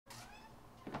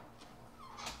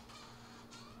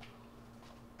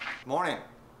Morning.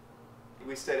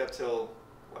 We stayed up till,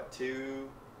 what,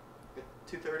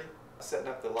 2:30? Setting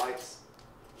up the lights.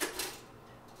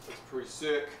 Looks pretty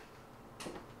sick.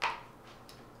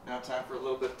 Now time for a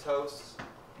little bit of toast.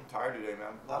 I'm tired today,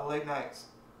 man. A lot of late nights.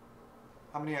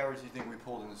 How many hours do you think we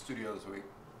pulled in the studio this week?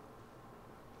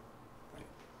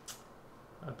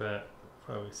 I bet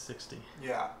probably 60.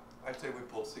 Yeah, I'd say we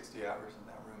pulled 60 hours in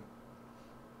that room.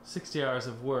 60 hours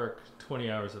of work,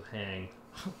 20 hours of hang.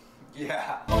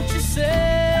 Yeah. Won't you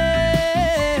set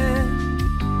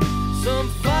some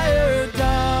fire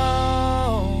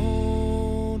down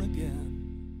again?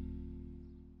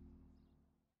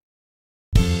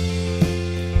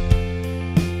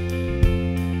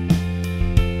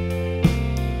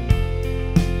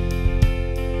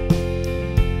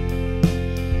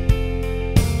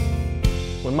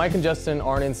 When Mike and Justin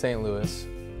aren't in St. Louis,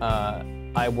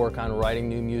 I work on writing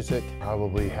new music.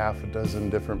 Probably half a dozen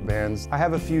different bands. I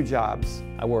have a few jobs.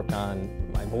 I work on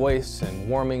my voice and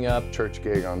warming up. Church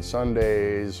gig on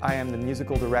Sundays. I am the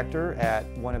musical director at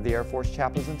one of the Air Force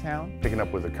chapels in town. Picking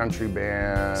up with a country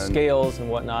band. Scales and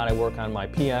whatnot. I work on my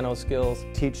piano skills.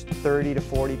 Teach 30 to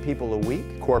 40 people a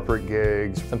week. Corporate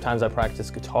gigs. Sometimes I practice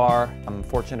guitar. I'm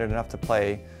fortunate enough to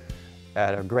play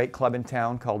at a great club in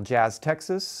town called Jazz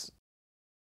Texas.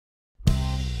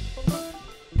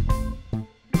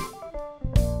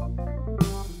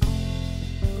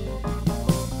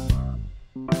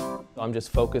 I'm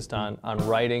just focused on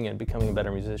writing and becoming a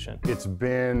better musician. It's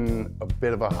been a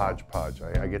bit of a hodgepodge.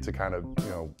 I get to kind of,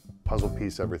 puzzle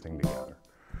piece everything together.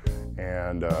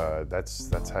 And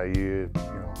that's how you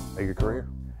make a career.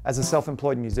 As a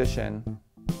self-employed musician,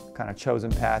 kind of chosen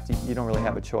path, you don't really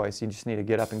have a choice. You just need to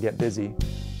get up and get busy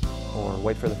or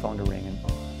wait for the phone to ring, and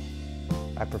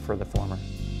I prefer the former.